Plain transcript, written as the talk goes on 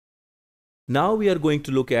Now we are going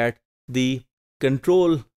to look at the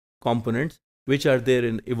control components which are there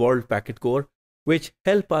in evolved packet core, which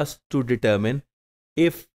help us to determine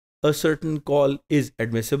if a certain call is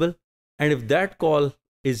admissible, and if that call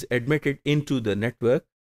is admitted into the network,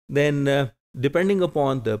 then depending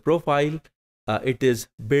upon the profile, it is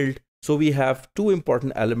built. So we have two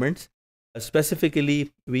important elements.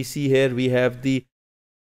 Specifically, we see here we have the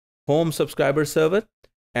home subscriber server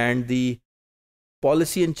and the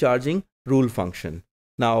policy and charging rule function.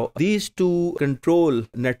 Now, these two control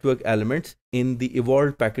network elements in the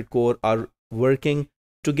evolved packet core are working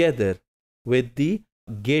together with the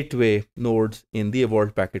gateway nodes in the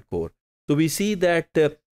evolved packet core. So we see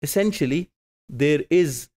that essentially there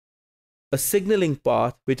is a signaling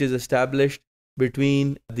path which is established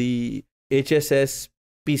between the HSS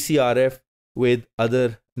PCRF with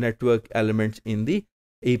other network elements in the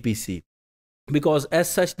APC, because as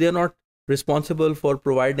such they are not responsible for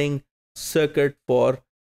providing circuit for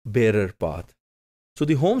bearer path. So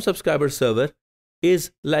the home subscriber server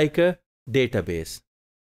is like a database.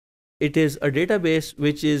 It is a database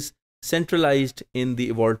which is centralized in the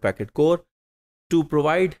evolved packet core to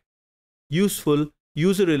provide useful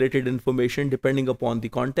user related information depending upon the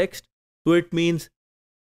context. So it means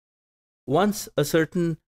once a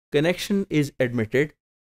certain connection is admitted,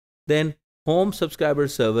 then home subscriber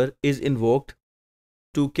server is invoked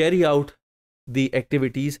to carry out the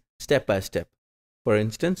activities step by step. For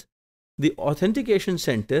instance, the authentication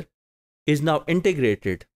center is now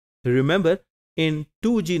integrated. Remember, in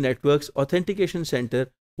 2G networks, authentication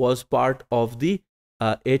center was part of the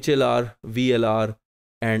HLR, VLR,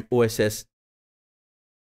 and OSS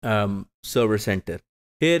server center.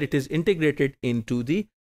 Here it is integrated into the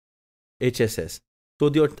HSS. So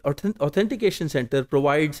the authentication center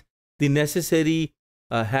provides the necessary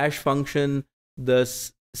hash function,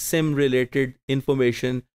 the SIM related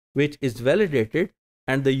information which is validated,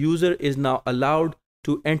 and the user is now allowed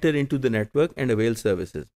to enter into the network and avail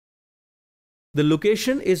services. The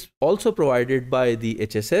location is also provided by the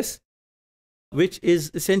HSS, which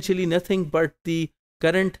is essentially nothing but the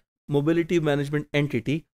current mobility management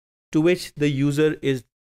entity to which the user is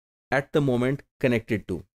at the moment connected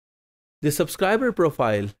to. The subscriber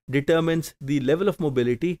profile determines the level of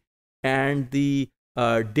mobility and the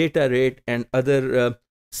data rate and other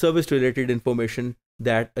service related information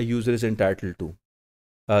that a user is entitled to.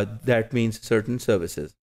 That means certain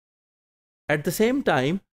services. At the same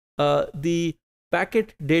time, the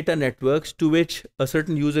packet data networks to which a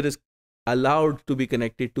certain user is allowed to be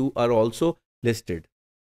connected to are also listed.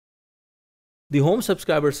 The home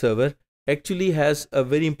subscriber server actually has a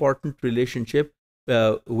very important relationship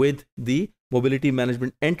with the mobility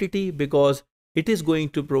management entity, because it is going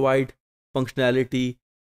to provide functionality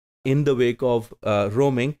in the wake of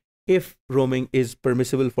roaming, if roaming is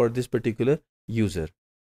permissible for this particular user.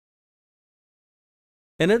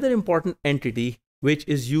 Another important entity which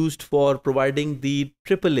is used for providing the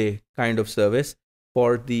AAA kind of service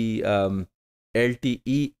for the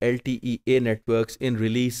LTE, LTE-A networks in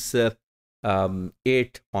release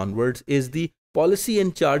 8 onwards is the policy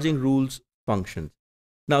and charging rules functions.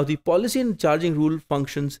 Now, the policy and charging rule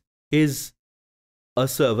functions is a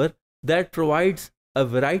server that provides a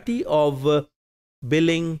variety of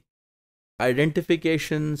billing,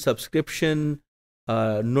 identification, subscription,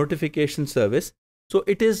 notification service. So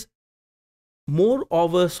it is more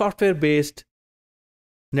of a software based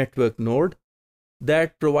network node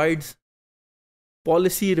that provides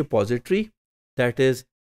policy repository, that is,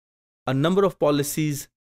 a number of policies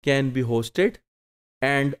can be hosted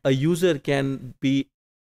and a user can be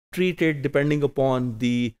treated depending upon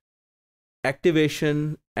the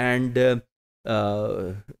activation and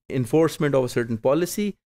enforcement of a certain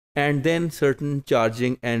policy, and then certain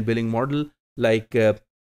charging and billing model like a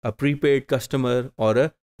prepaid customer or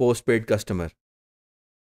a postpaid customer.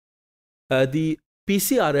 The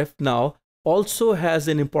PCRF now also has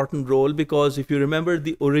an important role, because if you remember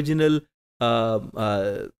the original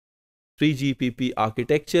 3GPP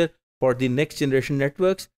architecture for the next generation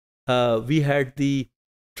networks, we had the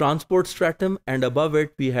transport stratum, and above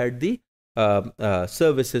it we had the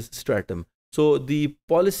services stratum. So the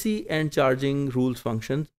policy and charging rules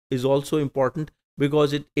function is also important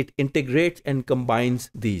because it integrates and combines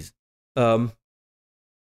these.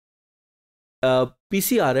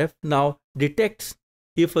 PCRF now detects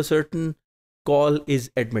if a certain call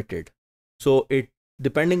is admitted. So it,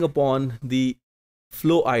 depending upon the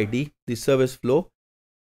flow ID, the service flow,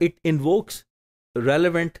 it invokes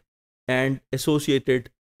relevant and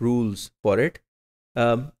associated rules for it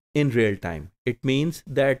in real time. It means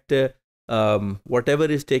that whatever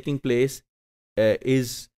is taking place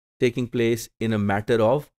in a matter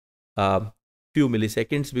of few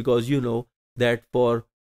milliseconds, because you know that for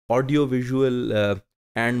audio, visual,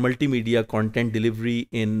 and multimedia content delivery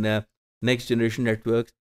in next generation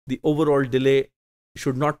networks, the overall delay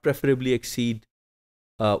should not preferably exceed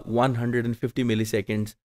 150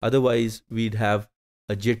 milliseconds. Otherwise, we'd have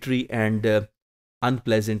a jittery and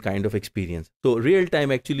unpleasant kind of experience. So real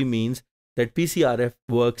time actually means that PCRF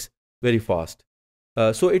works very fast.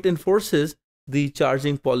 So it enforces the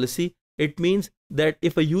charging policy. It means that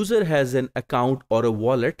if a user has an account or a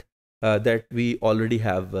wallet that we already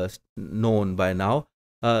have known by now,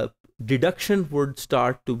 deduction would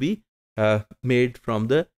start to be made from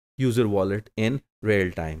the user wallet in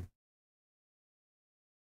real time.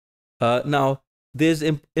 Now, there's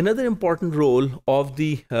another important role of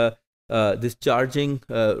the this charging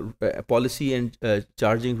policy and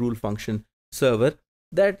charging rule function server,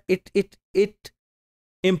 that it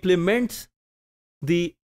implements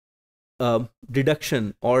the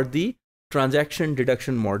deduction or the transaction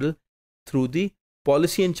deduction model through the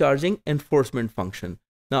policy and charging enforcement function.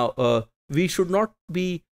 Now, we should not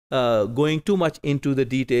be going too much into the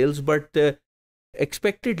details, but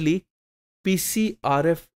expectedly,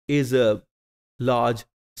 PCRF is a large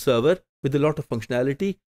server with a lot of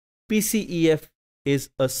functionality. PCEF is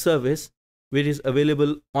a service which is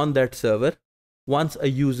available on that server once a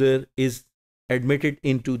user is admitted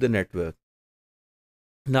into the network.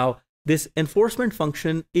 Now, this enforcement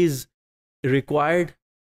function is required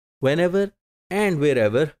whenever and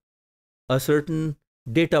wherever a certain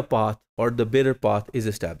data path or the bearer path is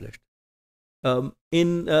established.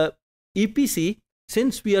 In EPC,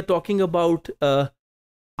 since we are talking about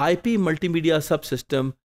IP multimedia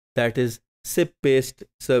subsystem that is SIP-based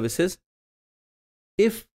services,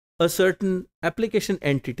 if a certain application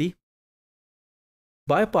entity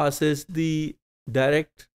bypasses the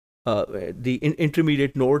direct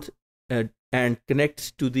intermediate nodes and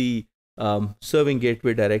connects to the serving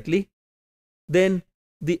gateway directly, then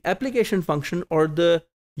the application function or the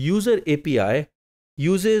user API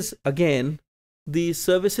uses again the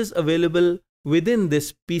services available within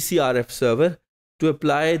this PCRF server to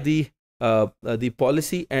apply the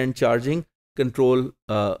policy and charging control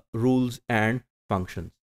rules and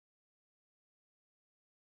functions.